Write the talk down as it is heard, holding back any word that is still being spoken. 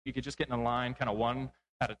you could just get in a line kind of one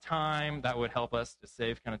at a time. That would help us to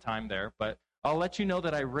save kind of time there. But I'll let you know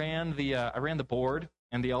that I ran the board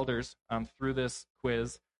and the elders through this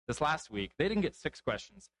quiz this last week. They didn't get 6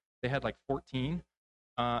 questions. They had like 14.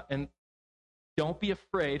 And don't be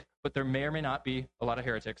afraid, but there may or may not be a lot of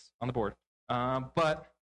heretics on the board. But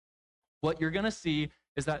what you're going to see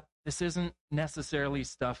is that this isn't necessarily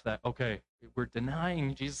stuff that, okay, we're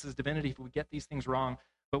denying Jesus' divinity if we get these things wrong,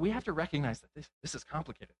 but we have to recognize that this is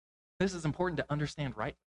complicated. This is important to understand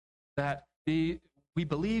right, that we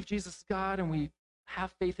believe Jesus is God and we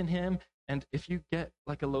have faith in him, and if you get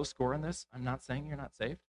like a low score on this, I'm not saying you're not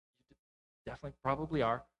saved. You definitely probably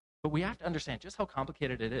are, but we have to understand just how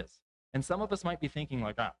complicated it is. And some of us might be thinking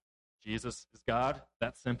like, Jesus is God,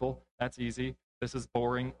 that's simple, that's easy, this is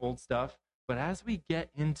boring, old stuff. But as we get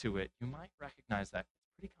into it, you might recognize that it's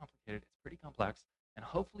pretty complicated, it's pretty complex, and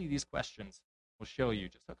hopefully these questions will show you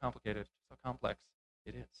just how complicated, just how complex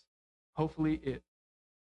it is. Hopefully it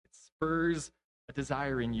spurs a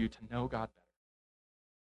desire in you to know God better.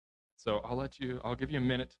 So I'll give you a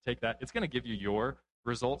minute to take that. It's going to give you your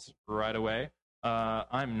results right away.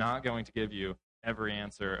 I'm not going to give you every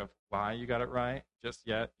answer of why you got it right just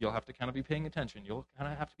yet. You'll have to kind of be paying attention. You'll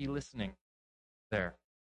kind of have to be listening there.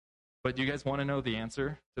 But do you guys want to know the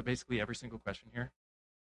answer to basically every single question here?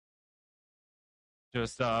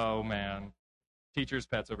 Just, oh man, teacher's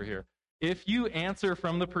pets over here. If you answer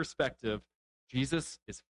from the perspective, Jesus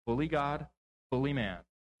is fully God, fully man.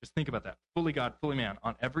 Just think about that. Fully God, fully man.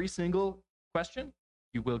 On every single question,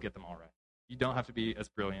 you will get them all right. You don't have to be as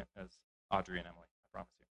brilliant as Audrey and Emily, I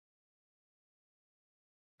promise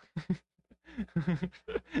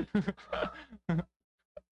you.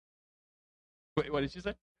 Wait, what did you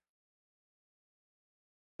say?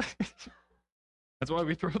 That's why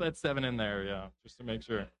we throw that 7 in there, yeah, just to make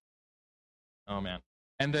sure. Oh man.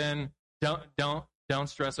 And then don't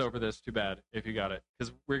stress over this too bad if you got it,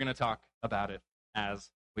 because we're going to talk about it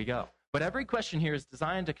as we go. But every question here is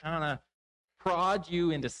designed to kind of prod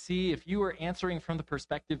you and to see if you are answering from the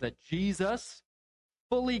perspective that Jesus,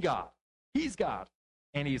 fully God, he's God,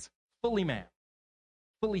 and he's fully man,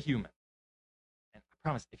 fully human. And I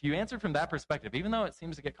promise, if you answered from that perspective, even though it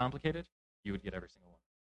seems to get complicated, you would get every single one.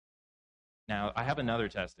 Now, I have another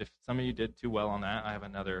test. If some of you did too well on that, I have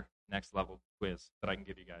another next level quiz that I can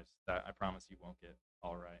give you guys that I promise you won't get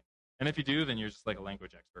all right. And if you do, then you're just like a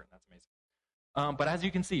language expert, and that's amazing. But as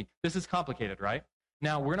you can see, this is complicated, right?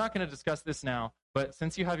 Now, we're not going to discuss this now, but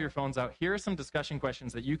since you have your phones out, here are some discussion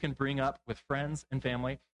questions that you can bring up with friends and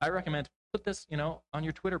family. I recommend put this, on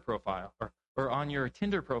your Twitter profile or on your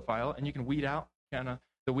Tinder profile, and you can weed out kind of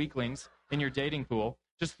the weaklings in your dating pool.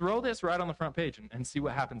 Just throw this right on the front page and see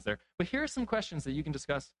what happens there. But here are some questions that you can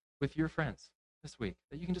discuss with your friends this week,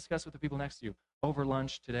 that you can discuss with the people next to you over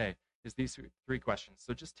lunch today, is these 3 questions.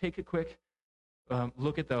 So just take a quick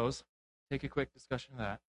look at those. Take a quick discussion of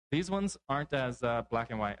that. These ones aren't as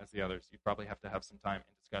black and white as the others. You probably have to have some time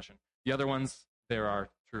in discussion. The other ones, there are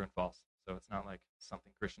true and false. So it's not like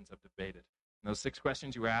something Christians have debated. And those 6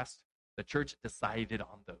 questions you were asked, the church decided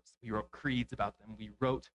on those. We wrote creeds about them. We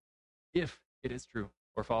wrote if it is true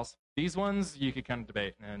or false. These ones you could kind of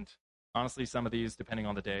debate. And honestly, some of these, depending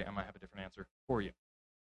on the day, I might have a different answer for you.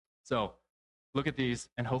 So look at these,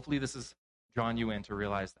 and hopefully this has drawn you in to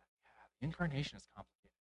realize that the incarnation is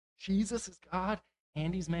complicated. Jesus is God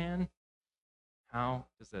and he's man. How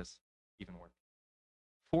does this even work?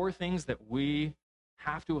 4 things that we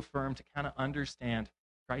have to affirm to kind of understand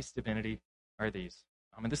Christ's divinity are these.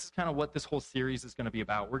 And this is kind of what this whole series is going to be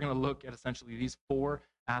about. We're going to look at essentially these 4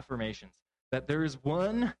 affirmations. That there is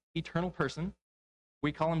one eternal person.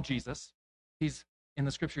 We call him Jesus. He's, in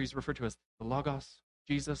the scripture, he's referred to as the Logos,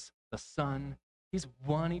 Jesus, the Son. He's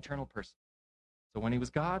one eternal person. So when he was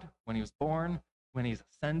God, when he was born, when he's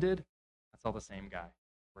ascended, that's all the same guy.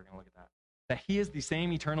 We're going to look at that. That he is the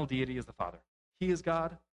same eternal deity as the Father. He is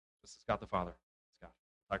God, just as God the Father is God.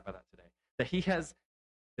 We'll talk about that today. That he has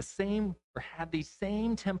the same, or had the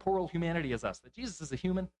same temporal humanity as us. That Jesus is a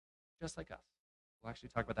human just like us. We'll actually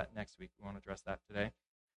talk about that next week. We won't address that today.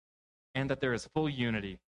 And that there is full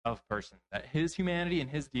unity of person. That his humanity and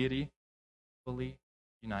his deity fully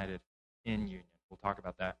united in union. We'll talk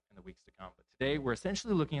about that in the weeks to come. But today, we're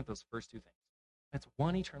essentially looking at those first 2 things. That's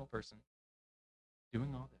one eternal person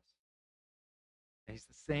doing all this. And he's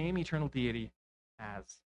the same eternal deity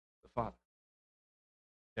as the Father.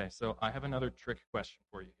 Okay, so I have another trick question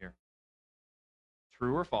for you here.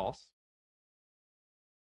 True or false?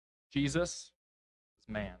 Jesus is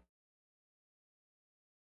man.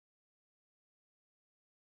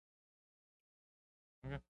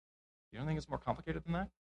 Okay. You don't think it's more complicated than that?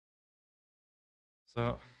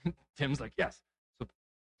 So Tim's like, yes. So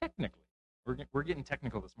technically, we're getting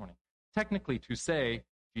technical this morning, technically to say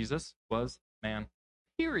Jesus was man,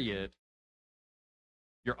 period,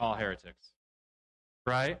 you're all heretics,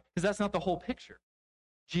 right? Because that's not the whole picture.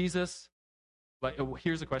 Jesus,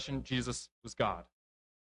 here's a question, Jesus was God,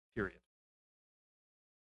 period.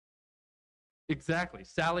 Exactly.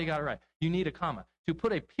 Sally got it right. You need a comma. To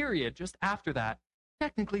put a period just after that,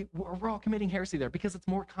 technically, we're all committing heresy there because it's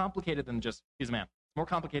more complicated than just he's a man. It's more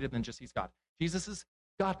complicated than just he's God. Jesus is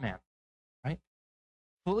God-man, right?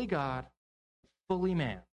 Fully God, fully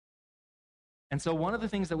man. And so one of the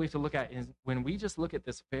things that we have to look at is when we just look at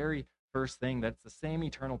this very first thing that's the same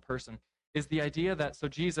eternal person is the idea that, so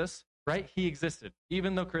Jesus, right, he existed.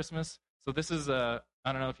 Even though Christmas, so this is I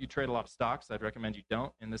don't know if you trade a lot of stocks. I'd recommend you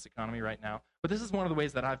don't in this economy right now. But this is one of the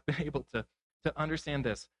ways that I've been able to understand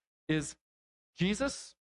this, is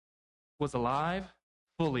Jesus was alive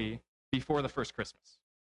fully before the first Christmas.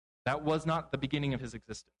 That was not the beginning of his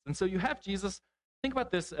existence. And so you have Jesus, think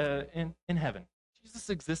about this in heaven. Jesus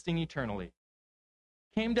existing eternally.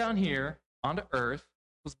 Came down here onto earth,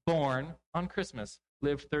 was born on Christmas,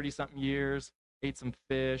 lived 30-something years, ate some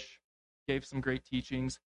fish, gave some great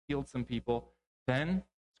teachings, healed some people, then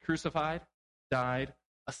crucified, died,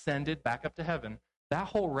 ascended back up to heaven. That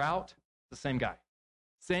whole route, the same guy.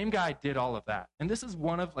 Same guy did all of that. And this is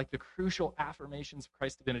one of the crucial affirmations of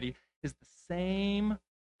Christ's divinity, is the same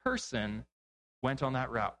person went on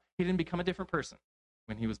that route. He didn't become a different person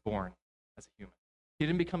when he was born as a human. He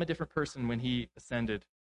didn't become a different person when he ascended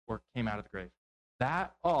or came out of the grave.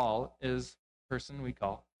 That all is the person we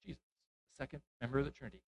call Jesus, the second member of the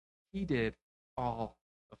Trinity. He did all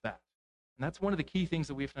of that. And that's one of the key things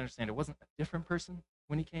that we have to understand. It wasn't a different person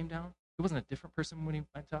when he came down. It wasn't a different person when he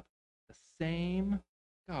went up. The same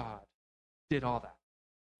God did all that.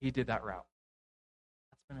 He did that route.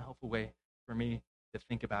 That's been a helpful way for me to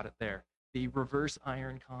think about it there. The reverse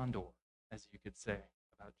iron condor, as you could say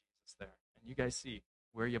about Jesus there. And you guys see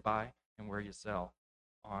where you buy and where you sell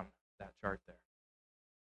on that chart there.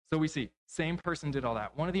 So we see, same person did all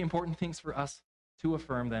that. One of the important things for us to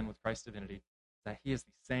affirm then with Christ's divinity is that he is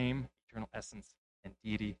the same eternal essence and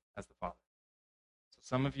deity as the Father. So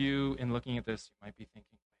some of you, in looking at this, you might be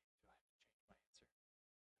thinking, wait, do I have to change my answer?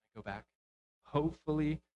 Can I go back?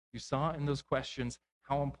 Hopefully, you saw in those questions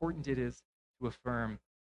how important it is to affirm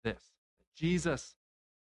this, that Jesus is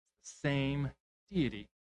the same deity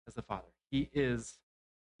as the Father. He is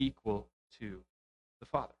equal to the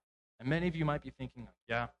Father. And many of you might be thinking,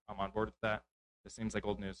 yeah, I'm on board with that. This seems like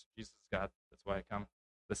old news. Jesus is God. That's why I come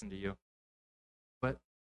listen to you. But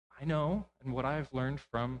I know, and what I've learned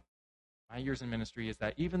from my years in ministry is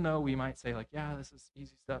that even though we might say, yeah, this is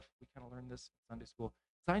easy stuff, we kind of learned this in Sunday school,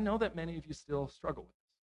 so I know that many of you still struggle with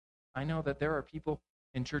this. I know that there are people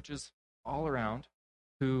in churches all around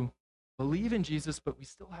who believe in Jesus, but we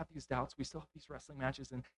still have these doubts. We still have these wrestling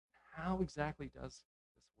matches. And how exactly does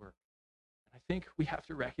this work? And I think we have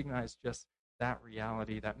to recognize just that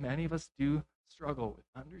reality, that many of us do struggle with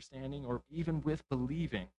understanding or even with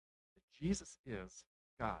believing that Jesus is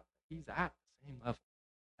God. He's at the same level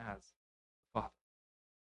as the Father.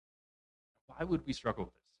 Why would we struggle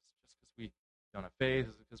with this? Just because we don't have faith?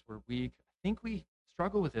 Is it because we're weak? I think we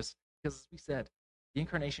struggle with this because, as we said, the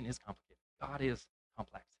incarnation is complicated. God is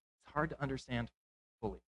complex. It's hard to understand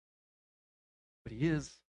fully. But he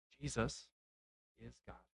is Jesus. He is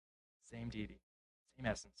God. Same deity, same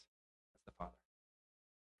essence as the Father.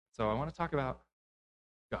 So I want to talk about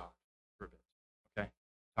God for a bit, okay?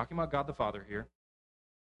 Talking about God the Father here.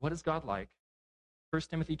 What is God like? 1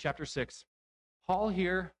 Timothy chapter 6. Paul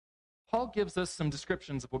gives us some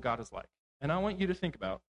descriptions of what God is like. And I want you to think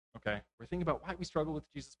about, okay? We're thinking about why we struggle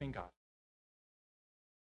with Jesus being God.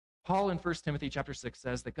 Paul in 1 Timothy chapter 6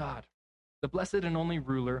 says that God, the blessed and only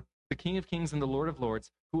ruler, the King of kings and the Lord of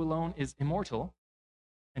lords, who alone is immortal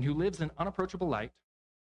and who lives in unapproachable light,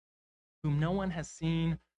 whom no one has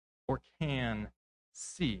seen or can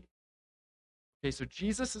see. Okay, so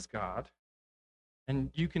Jesus is God, and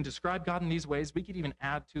you can describe God in these ways. We could even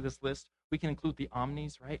add to this list. We can include the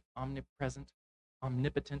omnis, right? Omnipresent,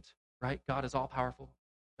 omnipotent, right? God is all-powerful.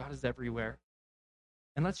 God is everywhere.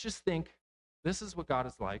 And let's just think, this is what God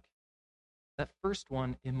is like. That first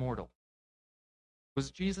one, immortal. Was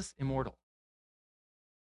Jesus immortal?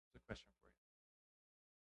 That's a question for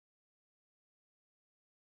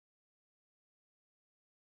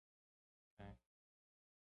you. Okay.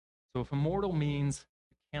 So if immortal means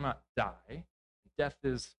you cannot die, death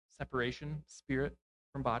is separation, spirit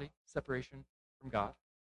from body, separation from God.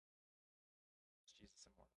 Is Jesus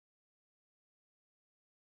immortal?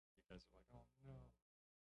 You guys are like, oh no.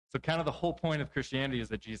 So kind of the whole point of Christianity is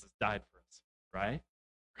that Jesus died for us, right?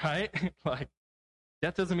 Right?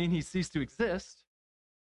 Death doesn't mean he ceased to exist,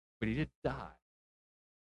 but he did die.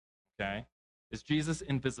 Okay? Is Jesus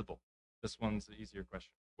invisible? This one's the easier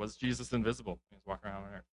question. Was Jesus invisible? He was walking around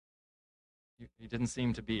on earth. He didn't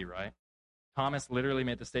seem to be, right? Thomas literally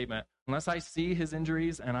made the statement, unless I see his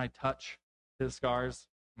injuries and I touch his scars,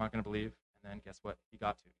 I'm not going to believe. And then guess what? He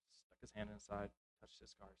got to. He stuck his hand inside, touched his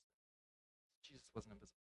scars. Jesus wasn't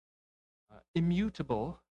invisible.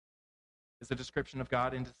 Immutable is the description of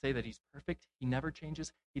God, and to say that he's perfect, he never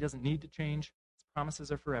changes, he doesn't need to change, his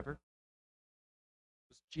promises are forever.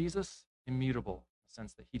 Was Jesus immutable in the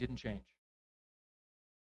sense that he didn't change?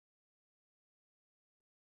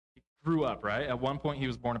 He grew up, right? At one point, he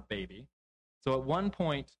was born a baby. So at one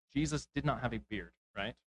point, Jesus did not have a beard,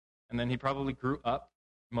 right? And then he probably grew up,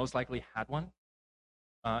 most likely had one.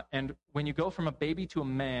 And when you go from a baby to a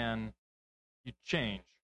man, you change,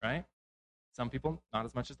 right? Some people, not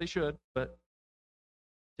as much as they should, but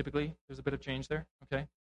typically there's a bit of change there, okay?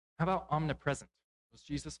 How about omnipresent? Was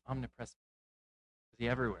Jesus omnipresent? Was he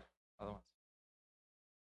everywhere? Other ones.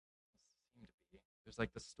 Seem to be.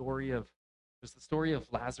 There's the story of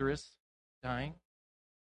Lazarus dying.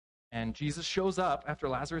 And Jesus shows up after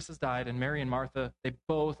Lazarus has died, and Mary and Martha, they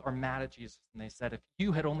both are mad at Jesus. And they said, if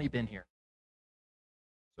you had only been here.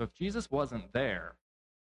 So if Jesus wasn't there,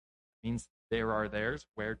 it means there are theirs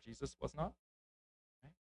where Jesus was not.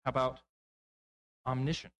 Okay. How about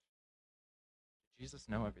omniscient? Did Jesus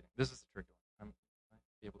know everything? This is a tricky one. I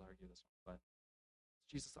might be able to argue this one, but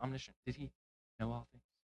is Jesus omniscient? Did he know all things?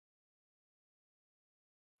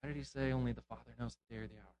 Why did he say only the Father knows the day or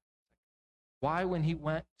the hour? Why, when he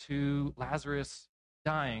went to Lazarus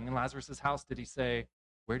dying in Lazarus' house, did he say,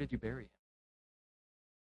 where did you bury him?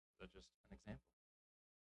 Is that just an example?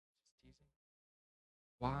 Just teasing?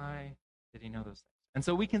 Why did he know those things? And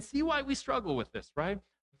so we can see why we struggle with this, right?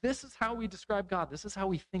 This is how we describe God. This is how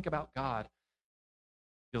we think about God.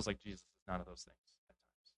 Feels like Jesus is none of those things at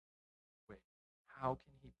times. Wait, how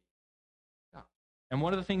can he be God? And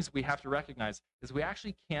one of the things we have to recognize is we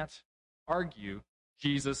actually can't argue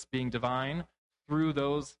Jesus being divine through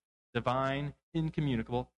those divine,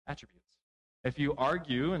 incommunicable attributes. If you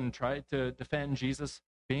argue and try to defend Jesus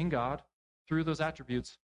being God through those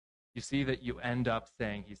attributes, you see that you end up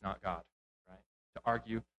saying he's not God, right? To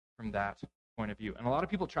argue from that point of view. And a lot of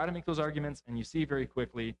people try to make those arguments, and you see very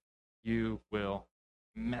quickly you will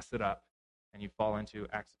mess it up, and you fall into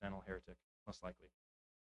accidental heretic, most likely.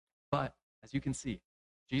 But, as you can see,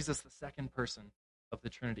 Jesus, the second person of the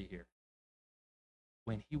Trinity here,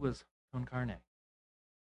 when he was con carne,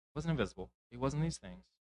 he wasn't invisible, he wasn't these things.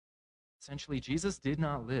 Essentially, Jesus did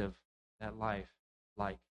not live that life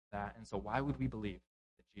like that, and so why would we believe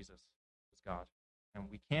that Jesus was God? And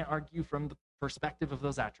we can't argue from the perspective of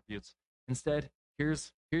those attributes. Instead,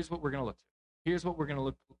 here's what we're going to look to. Here's what we're going to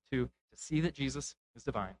look to see that Jesus is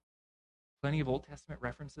divine. Plenty of Old Testament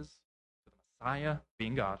references to the Messiah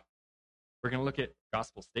being God. We're going to look at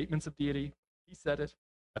gospel statements of deity. He said it.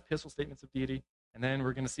 Epistle statements of deity. And then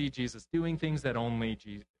we're going to see Jesus doing things that only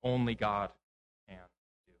God can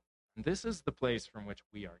do. And this is the place from which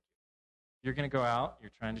we argue. You're going to go out,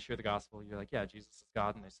 you're trying to share the gospel, you're like, yeah, Jesus is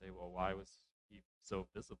God. And they say, well, why was he so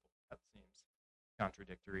visible? That seems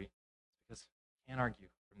contradictory. Because you can't argue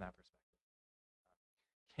from that perspective.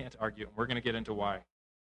 Can't argue. And we're going to get into why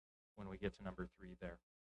when we get to number 3 there.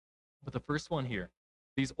 But the first one here,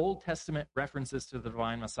 these Old Testament references to the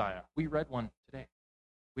divine Messiah. We read one today.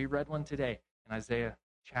 We read one today in Isaiah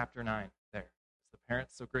chapter 9 there. As the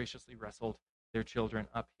parents so graciously wrestled their children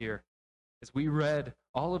up here. As we read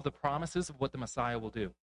all of the promises of what the Messiah will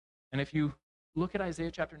do. And if you look at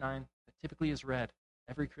Isaiah chapter 9, that typically is read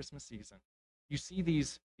every Christmas season, you see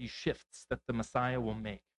these shifts that the Messiah will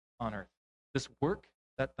make on earth. This work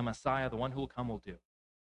that the Messiah, the one who will come, will do.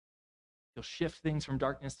 He'll shift things from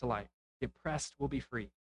darkness to light. The oppressed will be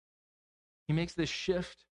free. He makes this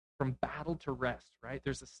shift from battle to rest, right?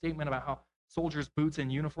 There's a statement about how soldiers' boots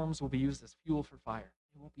and uniforms will be used as fuel for fire.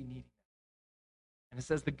 They won't be needing them. And it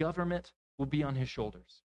says the government will be on his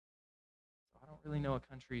shoulders. So I don't really know a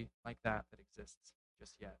country like that exists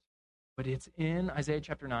just yet. But it's in Isaiah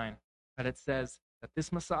chapter 9 that it says that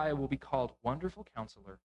this Messiah will be called Wonderful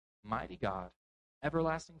Counselor, Mighty God,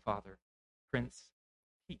 Everlasting Father, Prince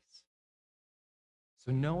of Peace.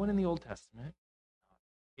 So no one in the Old Testament, not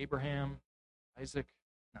Abraham, Isaac,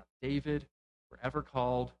 not David, were ever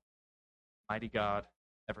called Mighty God,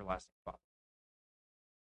 Everlasting Father.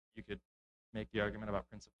 You could make the argument about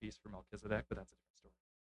Prince of Peace for Melchizedek, but that's a different story.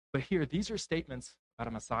 But here, these are statements about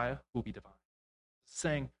a Messiah who will be divine.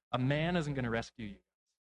 Saying a man isn't going to rescue you.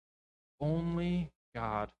 Only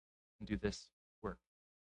God can do this work.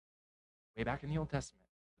 Way back in the Old Testament,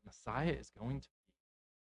 the Messiah is going to be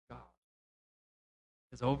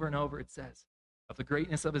Because over and over it says, of the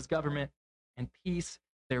greatness of his government and peace,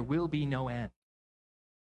 there will be no end.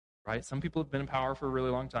 Right? Some people have been in power for a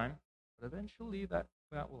really long time, but eventually that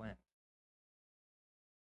will end.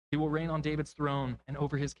 He will reign on David's throne and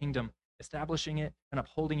over his kingdom, establishing it and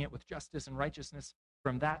upholding it with justice and righteousness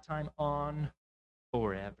from that time on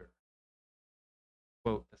forever.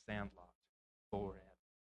 Quote the Sandlot, forever.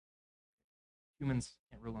 Humans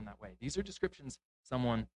can't rule in that way. These are descriptions of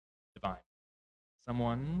someone divine,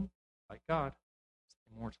 someone like God,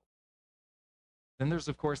 immortal. Then there's,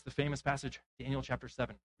 of course, the famous passage, Daniel chapter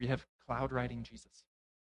 7. We have cloud riding Jesus.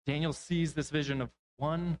 Daniel sees this vision of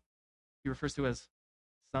one he refers to as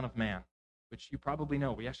Son of Man, which you probably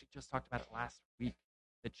know. We actually just talked about it last week,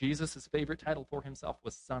 that Jesus' favorite title for himself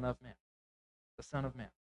was Son of Man, the Son of Man,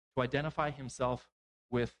 to identify himself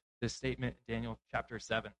with this statement in Daniel chapter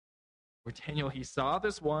 7, where Daniel, he saw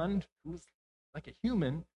this one who was like a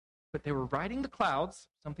human, but they were riding the clouds,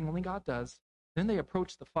 something only God does. Then they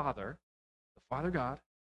approached the Father God,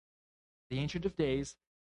 the Ancient of Days,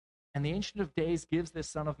 and the Ancient of Days gives this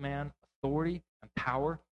Son of Man authority and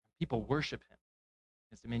power, and people worship him.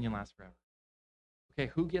 His dominion lasts forever.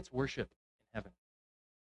 Okay, who gets worship in heaven?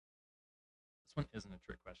 This one isn't a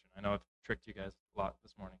trick question. I know I've tricked you guys a lot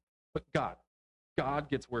this morning. But God. God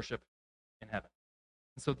gets worship in heaven.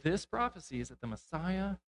 And so this prophecy is that the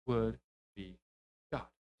Messiah would be God,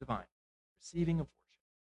 divine, receiving of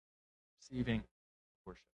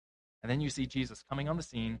worship. And then you see Jesus coming on the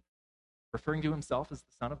scene, referring to himself as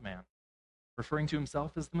the Son of Man, referring to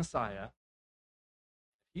himself as the Messiah.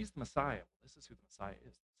 If he's the Messiah, well, this is who the Messiah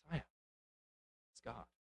is. The Messiah is God.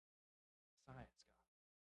 The Messiah is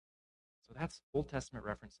God. So that's Old Testament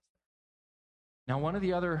references there. Now, one of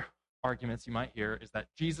the other arguments you might hear is that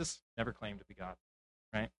Jesus never claimed to be God,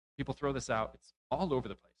 right? People throw this out. It's all over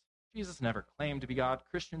the place. Jesus never claimed to be God.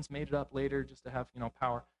 Christians made it up later just to have,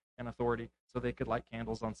 power and authority so they could light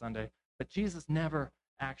candles on Sunday. But Jesus never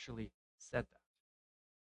actually said that.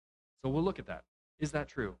 So we'll look at that. Is that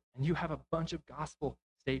true? And you have a bunch of gospel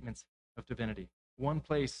statements of divinity. One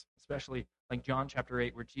place, especially like John chapter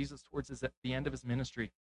 8, where Jesus, towards the end of his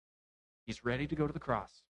ministry, he's ready to go to the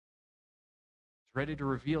cross. He's ready to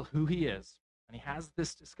reveal who he is. And he has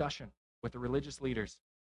this discussion with the religious leaders.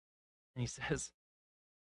 And he says,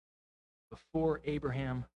 before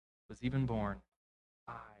Abraham was even born,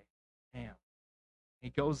 I am. He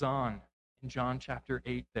goes on in John chapter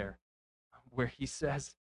 8 there, where he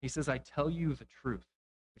says, I tell you the truth,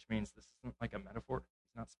 which means this isn't like a metaphor.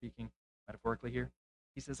 He's not speaking metaphorically here.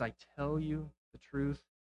 He says, I tell you the truth.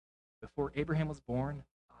 Before Abraham was born,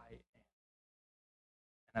 I am.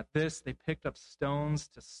 And at this, they picked up stones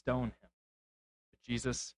to stone him. But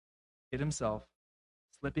Jesus hid himself,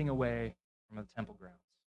 slipping away from the temple grounds.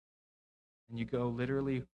 And you go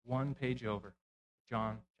literally one page over,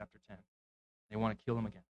 John chapter 10. They want to kill him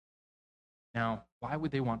again. Now, why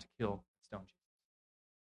would they want to kill and stone Jesus?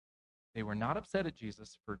 They were not upset at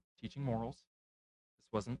Jesus for teaching morals. This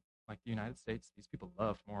wasn't like the United States. These people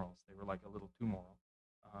loved morals. They were like a little too moral.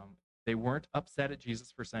 They weren't upset at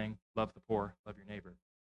Jesus for saying, love the poor, love your neighbor.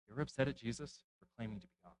 They were upset at Jesus for claiming to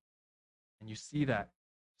be God. And you see that.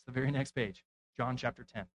 It's the very next page, John chapter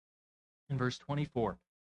 10. In verse 24,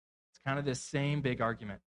 it's kind of this same big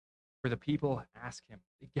argument where the people ask him.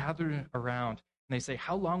 They gather around and they say,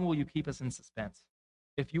 how long will you keep us in suspense?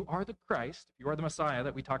 If you are the Christ, if you are the Messiah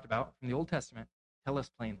that we talked about from the Old Testament, tell us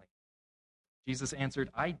plainly. Jesus answered,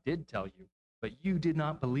 I did tell you, but you did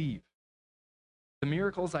not believe. The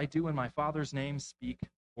miracles I do in my Father's name speak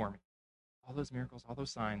for me. All those miracles, all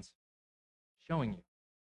those signs, showing you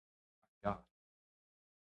God.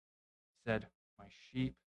 He said, my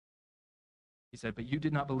sheep. He said, but you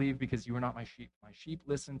did not believe because you are not my sheep. My sheep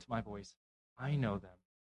listen to my voice. I know them,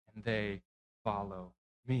 and they follow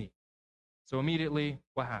me. So immediately,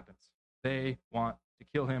 what happens? They want to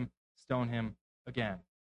kill him, stone him again.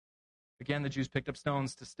 Again, the Jews picked up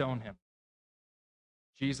stones to stone him.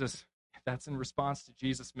 Jesus, that's in response to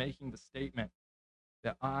Jesus making the statement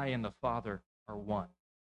that I and the Father are one.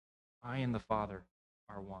 I and the Father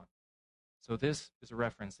are one. So this is a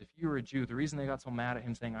reference. If you were a Jew, the reason they got so mad at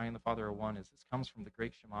him saying I and the Father are one is this comes from the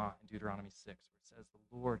great Shema in Deuteronomy 6, where it says,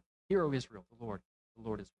 the Lord, hear, O Israel, the Lord is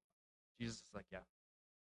one. Jesus is like, yeah,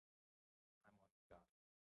 I'm one with God.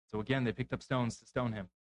 So again, they picked up stones to stone him.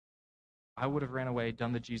 I would have ran away,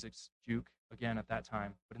 done the Jesus juke again at that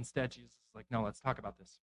time. But instead, Jesus is like, no, let's talk about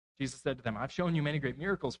this. Jesus said to them, I've shown you many great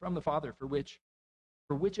miracles from the Father. For which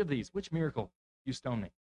of these, which miracle you stone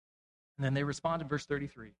me? And then they respond in verse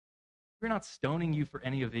 33. We're not stoning you for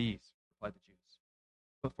any of these, replied the Jews,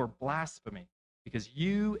 but for blasphemy, because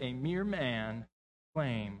you, a mere man,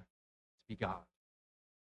 claim to be God.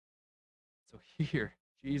 So here,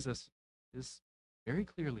 Jesus is very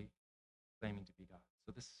clearly claiming to be God.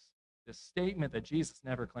 So this statement that Jesus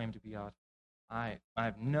never claimed to be God, I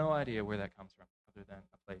have no idea where that comes from other than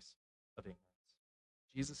a place of ignorance.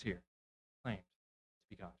 Jesus here claimed to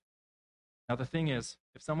be God. Now the thing is,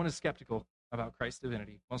 if someone is skeptical about Christ's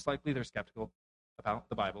divinity, most likely they're skeptical about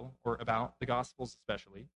the Bible or about the Gospels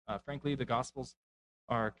especially. Frankly, the Gospels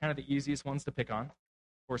are kind of the easiest ones to pick on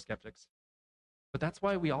for skeptics. But that's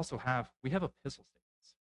why we have epistle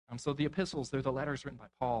statements. So the epistles, they're the letters written by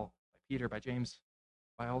Paul, by Peter, by James,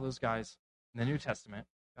 by all those guys in the New Testament.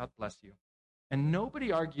 God bless you. And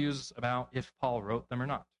nobody argues about if Paul wrote them or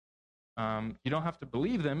not. You don't have to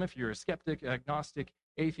believe them if you're a skeptic, agnostic,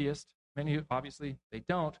 atheist. Many, obviously, they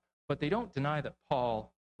don't, but they don't deny that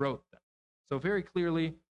Paul wrote them. So very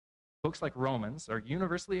clearly, books like Romans are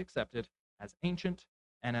universally accepted as ancient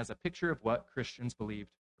and as a picture of what Christians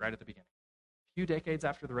believed right at the beginning. A few decades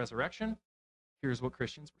after the resurrection, here's what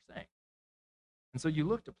Christians were saying. And so you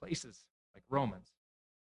look to places like Romans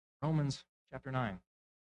chapter 9,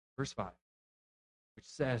 verse 5, which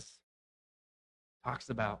talks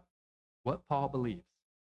about what Paul believes.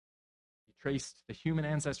 He traced the human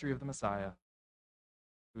ancestry of the Messiah.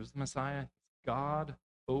 Who's the Messiah? It's God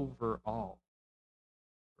over all,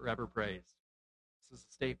 forever praised. This is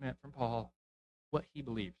a statement from Paul, what he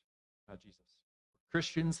believed about Jesus.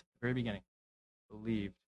 Christians, at the very beginning,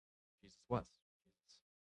 believed Jesus was. Jesus,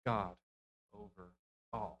 God over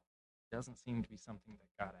all. It doesn't seem to be something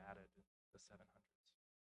that God added in the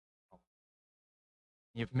 700s.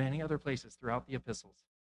 You have many other places throughout the epistles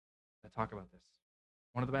that talk about this.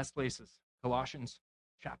 One of the best places, Colossians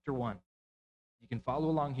chapter 1. You can follow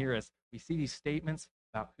along here as we see these statements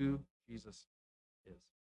about who Jesus is.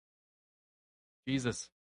 Jesus,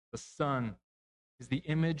 the Son, is the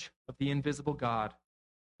image of the invisible God,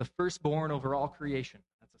 the firstborn over all creation.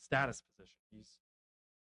 That's a status position. He's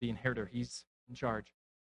the inheritor. He's in charge.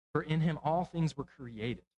 For in him all things were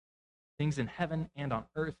created, things in heaven and on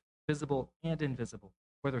earth, visible and invisible,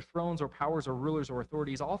 whether thrones or powers or rulers or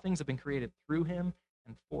authorities, all things have been created through him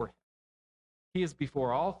and for him. He is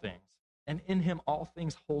before all things, and in him all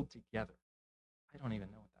things hold together. I don't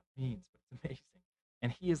even know what that means, but it's amazing.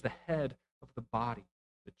 And he is the head of the body,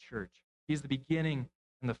 the church. He is the beginning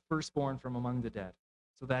and the firstborn from among the dead,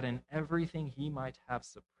 so that in everything he might have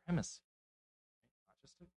supremacy. Not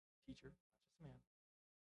just a teacher, not just a man.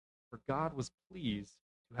 For God was pleased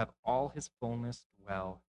to have all his fullness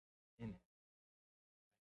dwell in him.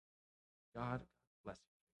 God bless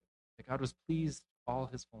you. That God was pleased all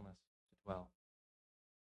his fullness to dwell.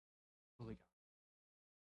 Holy God.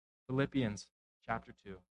 Philippians chapter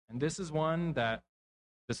 2. And this is one that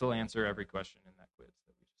this will answer every question in that quiz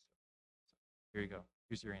that we just took. So here you go.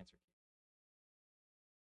 Here's your answer.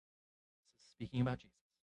 This is speaking about Jesus,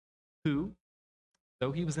 who,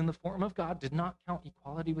 though he was in the form of God, did not count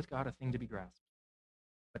equality with God a thing to be grasped,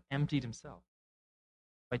 but emptied himself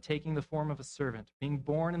by taking the form of a servant, being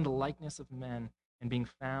born in the likeness of men, and being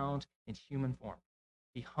found in human form.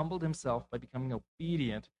 He humbled himself by becoming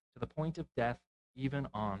obedient to the point of death, even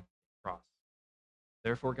on the cross.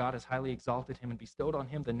 Therefore, God has highly exalted him and bestowed on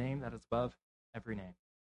him the name that is above every name,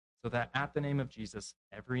 so that at the name of Jesus,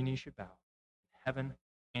 every knee should bow, in heaven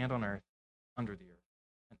and on earth, under the earth,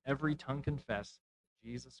 and every tongue confess that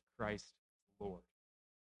Jesus Christ is Lord,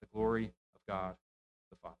 the glory of God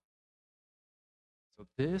the Father. So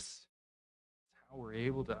this is how we're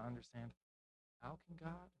able to understand, how can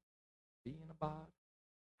God be in a bod?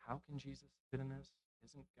 How can Jesus fit in this?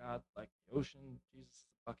 Isn't God like the ocean? Jesus is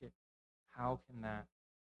a bucket. How can that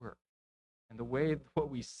work? And the way, what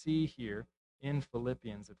we see here in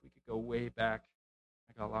Philippians, if we could go way back,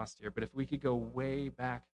 I got lost here, but if we could go way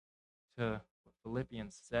back to what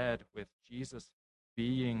Philippians said with Jesus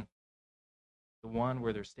being the one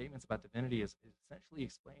where their statements about divinity is, it essentially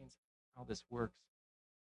explains how this works.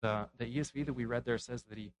 The ESV that we read there says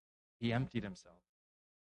that he emptied himself.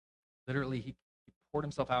 Literally, he poured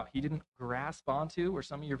himself out. He didn't grasp onto, or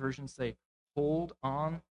some of your versions say, hold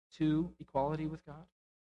on to equality with God.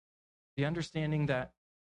 The understanding that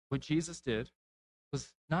what Jesus did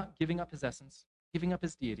was not giving up his essence, giving up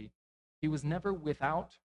his deity. He was never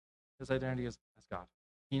without his identity as God.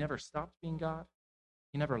 He never stopped being God.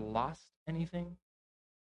 He never lost anything.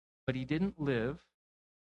 But he didn't live,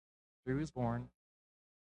 he was born,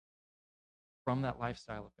 from that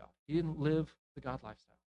lifestyle of God. He didn't live the God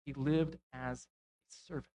lifestyle. He lived as a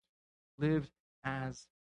servant, lived as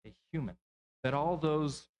a human. That all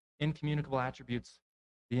those incommunicable attributes,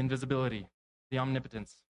 the invisibility, the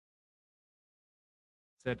omnipotence,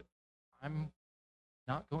 said, I'm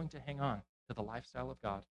not going to hang on to the lifestyle of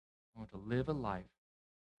God. I'm going to live a life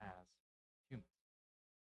as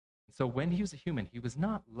So when he was a human, he was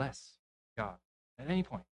not less God at any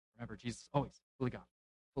point. Remember, Jesus always fully God,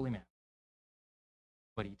 fully man.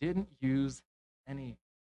 But he didn't use any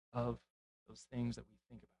of those things that we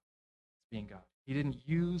think about as being God. He didn't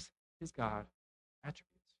use his God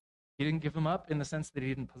attributes. He didn't give them up in the sense that he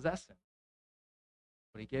didn't possess them,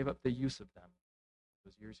 but he gave up the use of them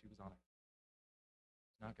those years he was on earth.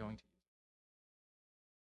 He's not going to use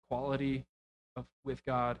it. Quality with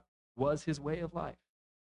God was his way of life.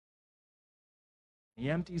 He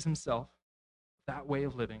empties himself of that way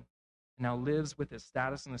of living and now lives with this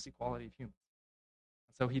status and this equality of humans.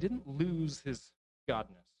 And so he didn't lose his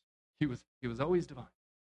godness. He was always divine.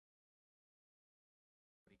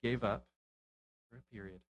 But he gave up, for a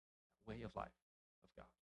period, that way of life of God.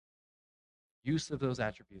 Use of those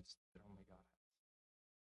attributes that only God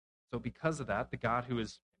has. So because of that, the God who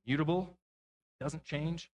is immutable, doesn't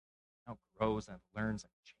change, now grows and learns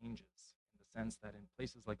and changes, in the sense that in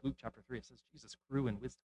places like Luke chapter 3, it says Jesus grew in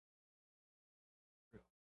wisdom.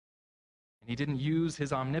 And he didn't use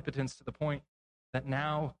his omnipotence to the point that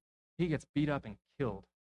now he gets beat up and killed,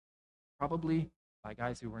 probably by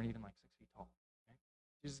guys who weren't even like 6 feet tall. Okay?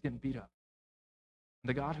 Jesus is getting beat up. And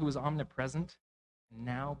the God who is omnipresent can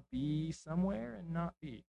now be somewhere and not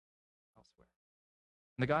be elsewhere.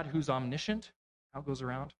 And the God who's omniscient now goes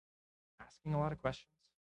around asking a lot of questions,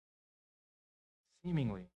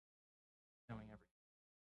 seemingly knowing everything.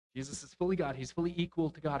 Jesus is fully God. He's fully equal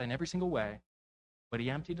to God in every single way, but he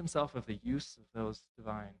emptied himself of the use of those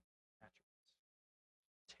divine attributes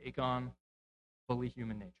to take on fully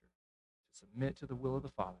human nature, to submit to the will of the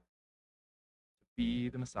Father, to be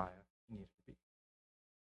the Messiah he needed to be.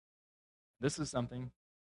 This is something,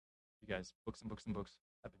 you guys, books and books and books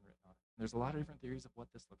have been written on it. There's a lot of different theories of what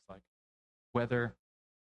this looks like, whether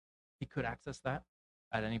he could access that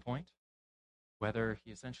at any point, whether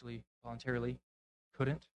he essentially voluntarily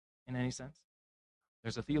couldn't in any sense.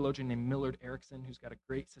 There's a theologian named Millard Erickson who's got a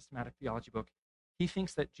great systematic theology book. He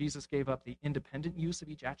thinks that Jesus gave up the independent use of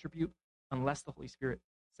each attribute unless the Holy Spirit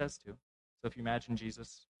says to. So if you imagine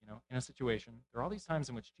Jesus, in a situation, there are all these times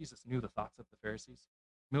in which Jesus knew the thoughts of the Pharisees.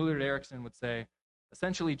 Millard Erickson would say,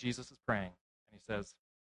 essentially, Jesus is praying, and he says,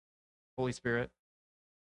 Holy Spirit,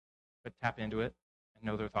 but tap into it and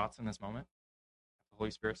know their thoughts in this moment. If the Holy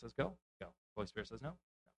Spirit says go, go. The Holy Spirit says no, no.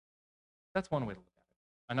 That's one way to look at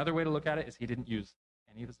it. Another way to look at it is he didn't use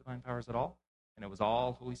any of his divine powers at all, and it was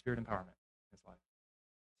all Holy Spirit empowerment in his life.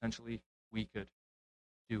 Essentially, we could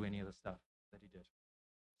do any of the stuff that he did.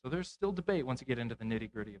 So there's still debate once you get into the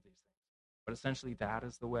nitty-gritty of these things. But essentially, that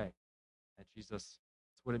is the way that Jesus,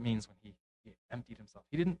 that's what it means when he emptied himself.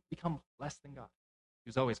 He didn't become less than God. He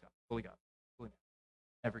was always God, fully man,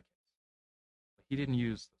 every case. But he didn't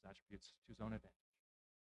use those attributes to his own advantage.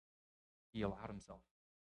 He allowed himself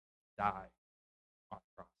to die on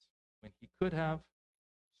the cross when he could have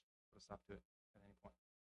put a stop to it at any point.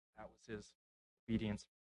 That was his obedience.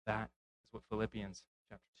 That is what Philippians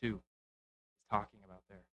chapter 2 is talking about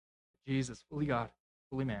there. Jesus, fully God,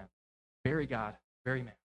 fully man, very God, very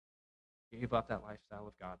man, gave up that lifestyle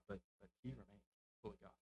of God, but he remained fully God.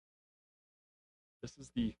 This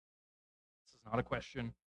is not a question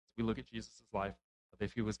as we look at Jesus' life of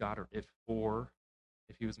if he was God or if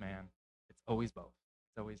he was man. It's always both.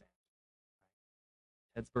 It's always and.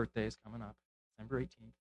 Right? Ted's birthday is coming up, December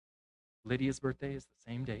 18th. Lydia's birthday is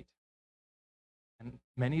the same date. And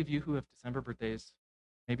many of you who have December birthdays,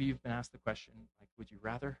 maybe you've been asked the question, like, would you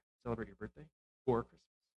rather celebrate your birthday or Christmas?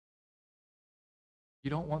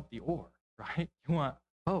 You don't want the or, right? You want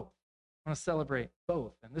both. I want to celebrate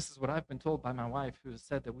both. And this is what I've been told by my wife, who has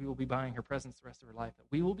said that we will be buying her presents the rest of her life, that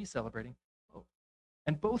we will be celebrating both.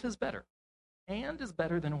 And both is better. And is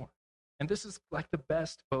better than or. And this is like the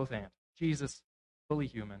best both and. Jesus, fully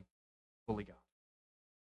human, fully God.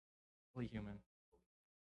 Fully human, fully God.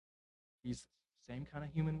 He's the same kind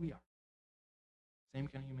of human we are. Same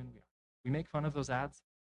kind of human we are. We make fun of those ads.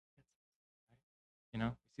 Right?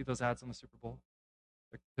 You see those ads on the Super Bowl?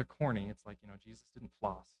 They're corny. It's like, Jesus didn't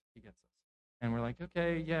floss. He gets us. And we're like,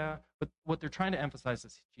 okay, yeah. But what they're trying to emphasize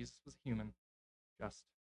is Jesus was a human, just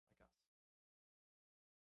like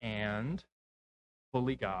us. And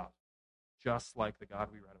fully God, just like the God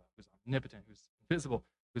we read about, who's omnipotent, who's invisible,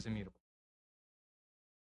 who's immutable.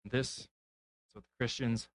 And this is what the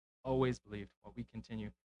Christians always believed, what we continue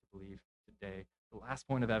to believe today. The last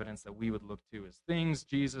point of evidence that we would look to is things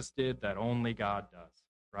Jesus did that only God does,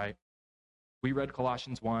 right? We read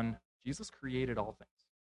Colossians 1. Jesus created all things.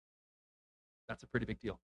 That's a pretty big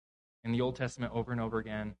deal. In the Old Testament, over and over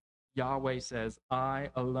again, Yahweh says, I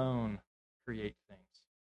alone create things.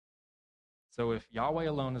 So if Yahweh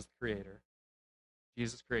alone is the creator,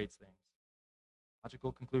 Jesus creates things.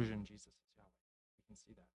 Logical conclusion, Jesus is Yahweh. We can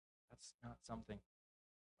see that. That's not something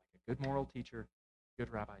like a good moral teacher,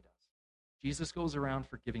 good rabbi does. Jesus goes around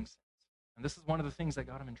forgiving sins. And this is one of the things that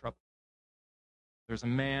got him in trouble. There's a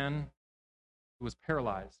man who was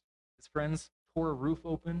paralyzed. His friends tore a roof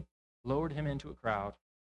open, lowered him into a crowd,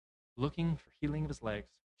 looking for healing of his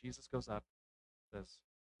legs. Jesus goes up, says,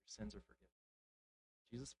 your sins are forgiven.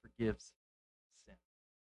 Jesus forgives sin.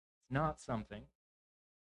 It's not something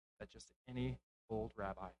that just any old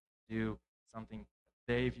rabbi do, something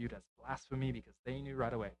that they viewed as blasphemy because they knew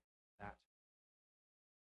right away that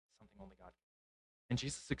something only God can. And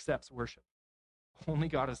Jesus accepts worship. Only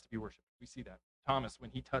God is to be worshipped. We see that. Thomas, when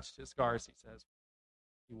he touched his scars, he says,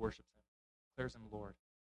 he worships him, declares him Lord.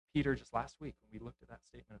 Peter, just last week, when we looked at that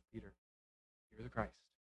statement of Peter, you're the Christ.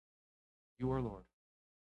 You are Lord.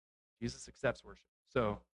 Jesus accepts worship.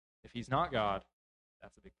 So, if he's not God,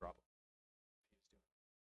 that's a big problem.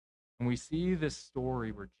 And we see this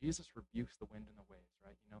story where Jesus rebukes the wind and the waves,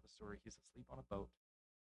 right? You know the story. He's asleep on a boat.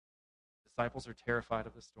 Disciples are terrified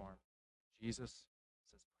of the storm. Jesus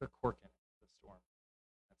says, put a cork in it, the storm.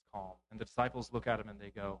 That's calm. And the disciples look at him and they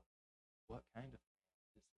go, what kind of man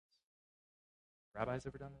is this? Rabbis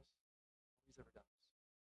ever done this? Nobody's ever done this.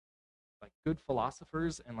 Like good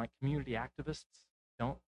philosophers and like community activists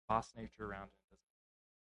don't boss nature around it.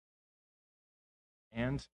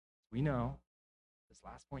 And we know, this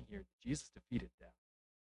last point here, Jesus defeated death.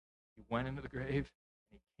 He went into the grave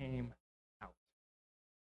and he came out.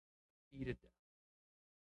 Defeated death.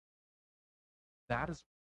 That's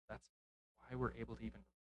why we're able to even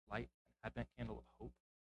light an Advent candle of hope.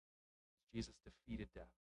 Jesus defeated death.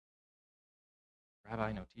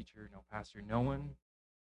 Rabbi, no teacher, no pastor, no one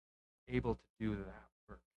able to do that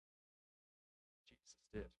work. Jesus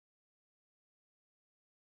did.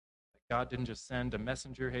 Like God didn't just send a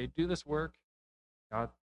messenger, hey, do this work. God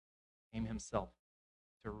came himself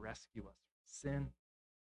to rescue us from sin,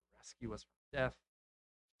 to rescue us from death,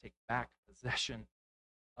 to take back possession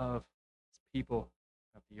of his people,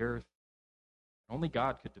 of the earth. And only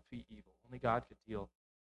God could defeat evil. Only God could deal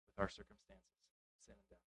with our circumstances, sin and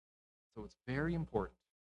death. So it's very important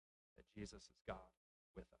that Jesus is God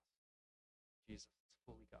with us. Jesus is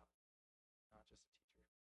fully God, not just a teacher,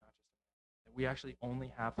 not just a man. That we actually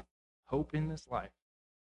only have hope in this life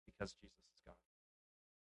because Jesus is God.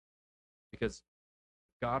 Because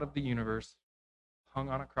God of the universe hung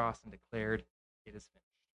on a cross and declared, it is finished.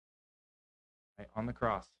 Right? On the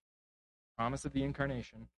cross, promise of the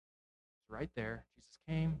incarnation is right there. Jesus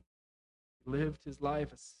came, he lived his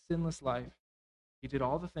life, a sinless life. He did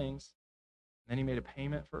all the things, and then he made a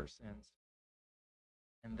payment for our sins.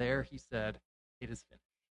 And there he said, it is finished.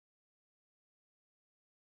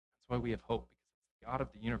 That's why we have hope, because it's the God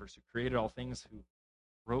of the universe who created all things, who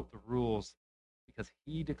wrote the rules, because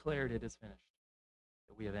he declared it is finished,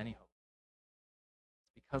 that we have any hope.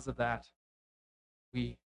 It's because of that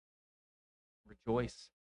we rejoice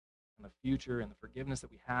in the future and the forgiveness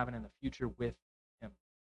that we have and in the future with him.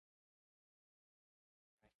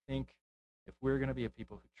 I think if we're going to be a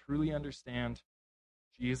people who truly understand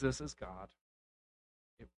Jesus as God,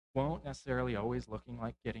 it won't necessarily always looking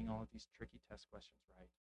like getting all of these tricky test questions right,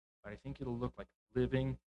 but I think it'll look like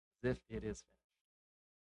living as if it is finished.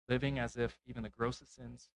 Living as if even the grossest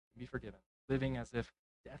sins can be forgiven. Living as if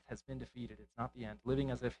death has been defeated. It's not the end.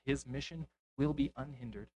 Living as if his mission will be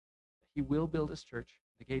unhindered. That he will build his church.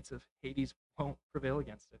 The gates of Hades won't prevail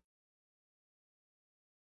against it.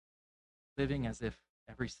 Living as if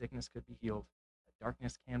every sickness could be healed. That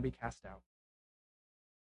darkness can be cast out.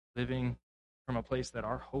 Living from a place that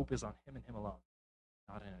our hope is on him and him alone.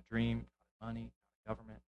 Not in a dream, not in money, not in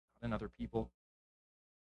government, not in other people.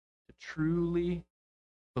 To truly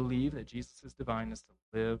believe that Jesus' divineness, to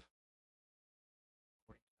live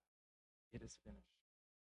according to that. It is finished.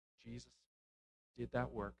 Jesus did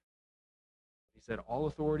that work. He said, all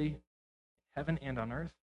authority in heaven and on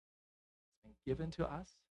earth has been given to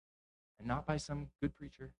us, and not by some good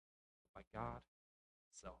preacher, but by God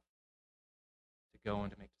himself, to go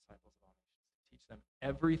and to make disciples of all nations, to teach them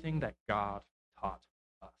everything that God taught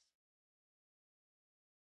us.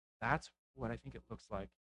 That's what I think it looks like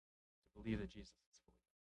to believe that Jesus is fully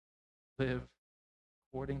God. Live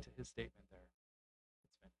according to his statement there.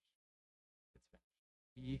 It's finished. It's finished.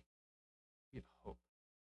 We have hope.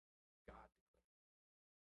 God declared.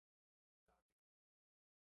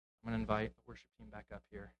 I'm going to invite the worship team back up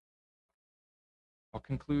here. I'll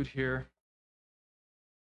conclude here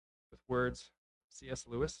with words of C.S.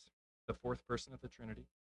 Lewis, the fourth person of the Trinity.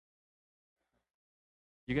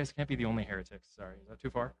 You guys can't be the only heretics. Sorry, is that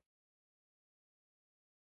too far?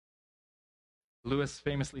 Lewis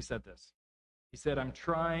famously said this. He said, I'm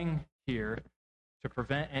trying here to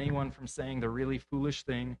prevent anyone from saying the really foolish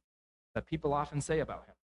thing that people often say about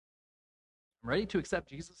him. I'm ready to accept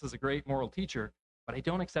Jesus as a great moral teacher, but I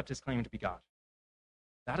don't accept his claim to be God.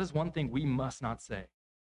 That is one thing we must not say.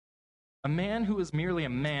 A man who is merely a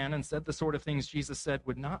man and said the sort of things Jesus said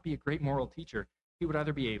would not be a great moral teacher. He would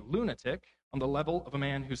either be a lunatic on the level of a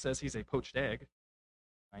man who says he's a poached egg,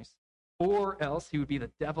 nice, or else he would be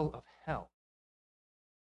the devil of hell.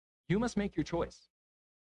 You must make your choice.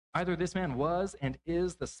 Either this man was and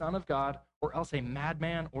is the Son of God, or else a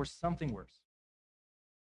madman or something worse.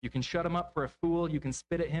 You can shut him up for a fool, you can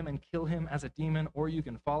spit at him and kill him as a demon, or you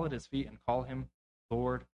can fall at his feet and call him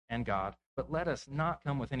Lord and God. But let us not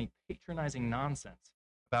come with any patronizing nonsense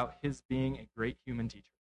about his being a great human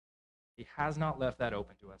teacher. He has not left that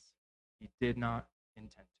open to us. He did not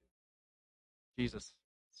intend to. Jesus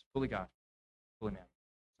is fully God, fully man.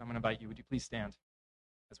 So I'm going to invite you, would you please stand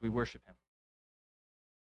as we worship him?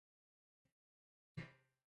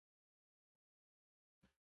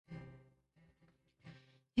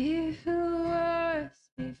 He who was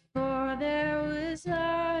before there was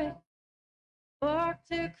I,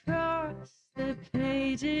 walked across the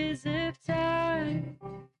pages of time.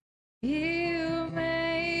 He who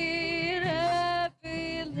made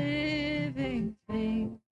every living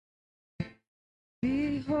thing.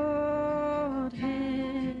 Behold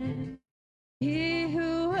him. He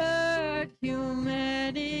who heard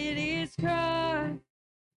humanity's cry,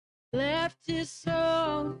 left his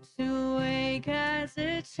soul to wake as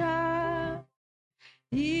a child.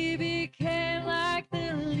 He became like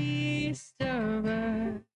the least of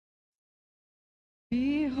us.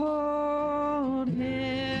 Behold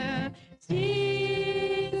him,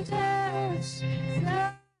 Jesus,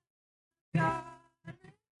 the God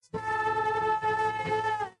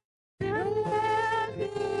Messiah, the Lamb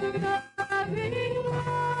of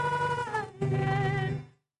everyone.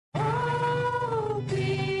 Oh,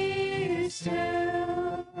 be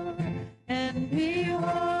still and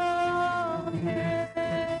behold him.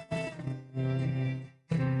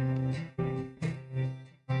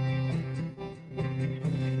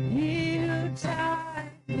 He who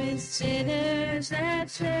died with sinners and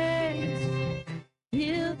chains,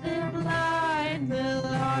 healed the blind, the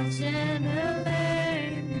lost, and the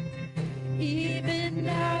lame. Even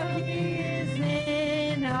now he is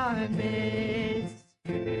in our midst.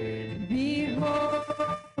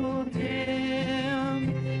 Behold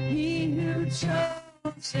him, he who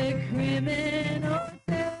chose a criminal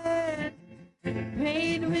death,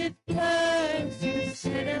 paid with blood to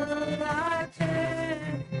settle our debt.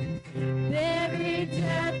 Buried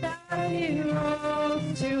death, now he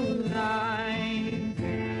rose to life.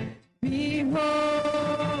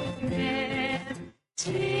 Behold him,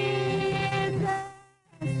 Jesus,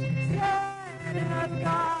 Son of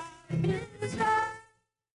God, Messiah.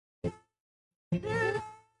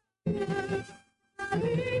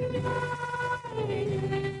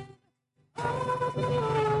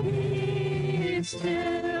 Oh, be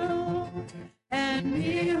still and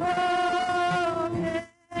behold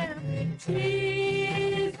him,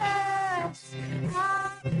 Jesus,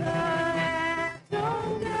 Alpha and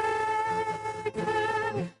Omega,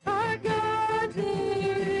 our God, the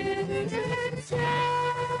risen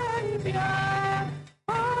Savior.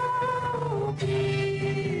 Oh,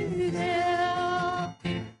 be still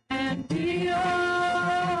and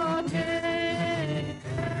behold him.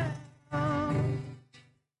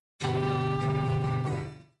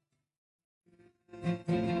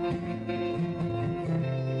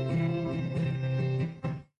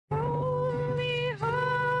 Holy,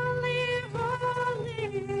 holy, holy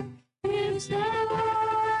is the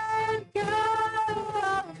Lord God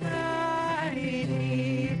Almighty.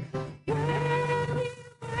 Worthy,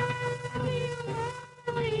 worthy,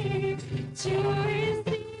 worthy to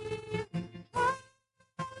receive all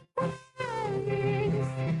praise.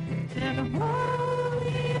 And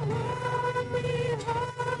holy, holy,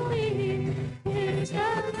 holy is the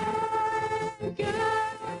Lord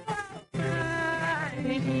God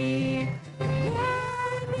Almighty.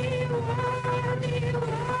 Worthy, worthy,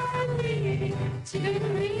 worthy to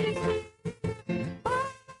receive all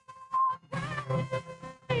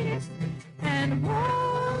praise. And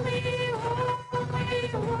holy, holy,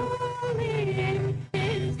 holy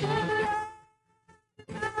is the Lord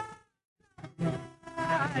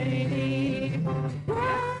Almighty.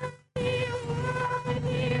 Worthy,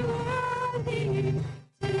 worthy, worthy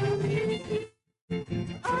to receive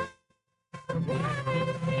all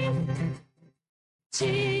praise.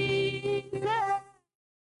 Jesus,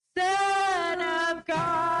 Son of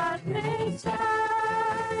God, Messiah,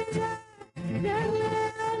 the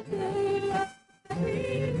Lamb of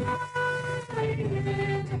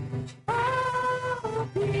everyone. Oh,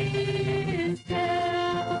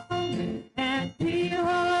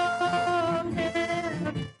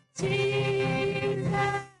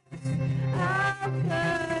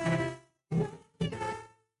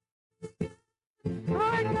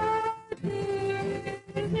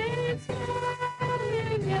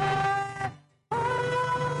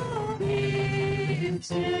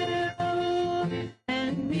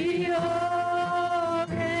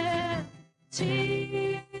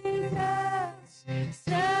 Jesus,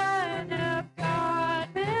 Son of God,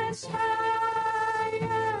 Messiah,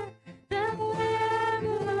 the Lamb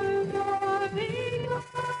of God, beguiled.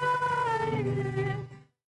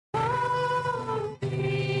 Oh,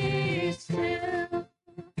 be still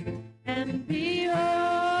and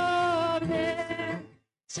behold him,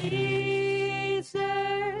 Jesus,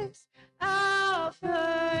 Alpha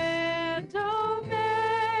and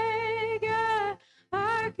Omega,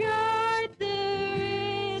 our God, the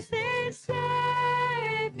risen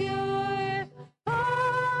Savior.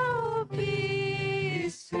 Oh, be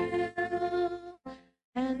still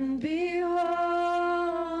and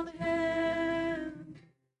behold him.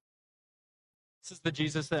 This is the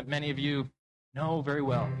Jesus that many of you know very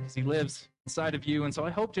well because he lives inside of you. And so I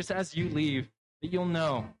hope just as you leave that you'll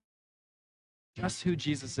know just who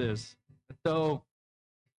Jesus is. That though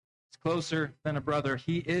he's closer than a brother,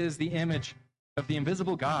 he is the image of the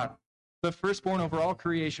invisible God, the firstborn over all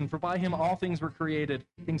creation. For by him all things were created,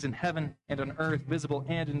 things in heaven and on earth, visible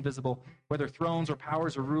and invisible, whether thrones or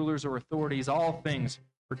powers or rulers or authorities, all things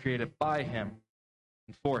were created by him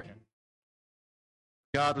and for him.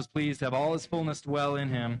 God was pleased to have all his fullness dwell in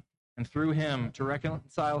him, and through him to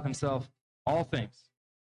reconcile himself all things,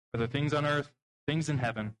 whether things on earth, things in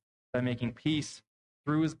heaven, by making peace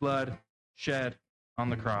through his blood shed on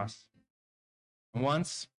the cross. And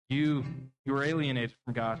once you were alienated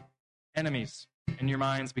from God, enemies in your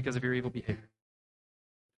minds because of your evil behavior.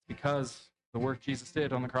 Because the work Jesus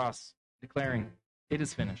did on the cross, declaring, it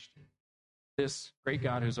is finished. This great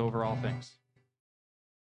God who's over all things,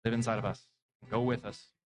 live inside of us, and go with us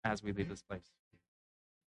as we leave this place.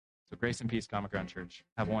 So grace and peace, Common Ground Church.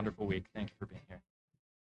 Have a wonderful week. Thank you for being here.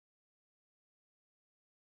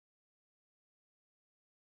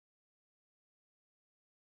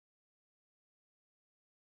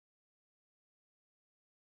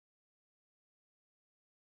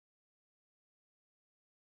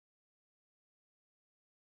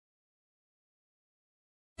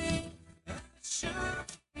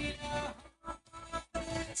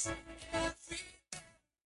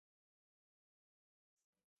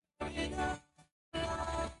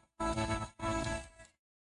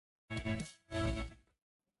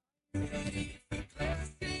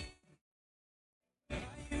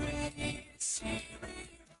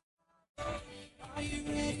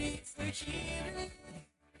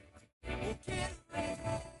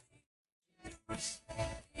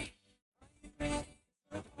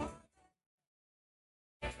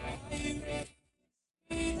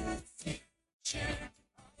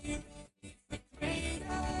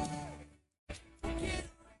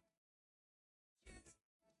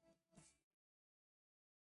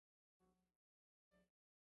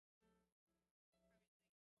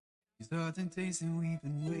 These are the days that we've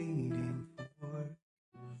been waiting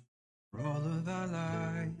for all of our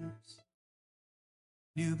lives.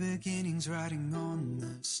 New beginnings riding on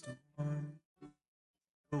the storm.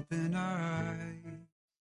 Open our eyes.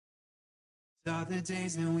 These are the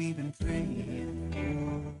days that we've been praying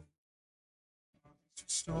for.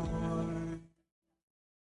 Restored.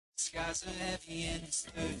 Skies are heavy and it's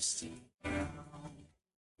thirsty now.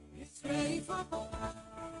 It's ready for more.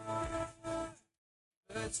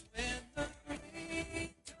 But when the rain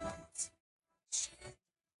comes,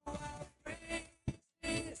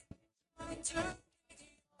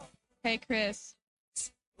 Hey,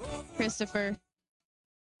 Christopher.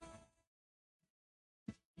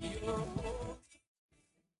 you're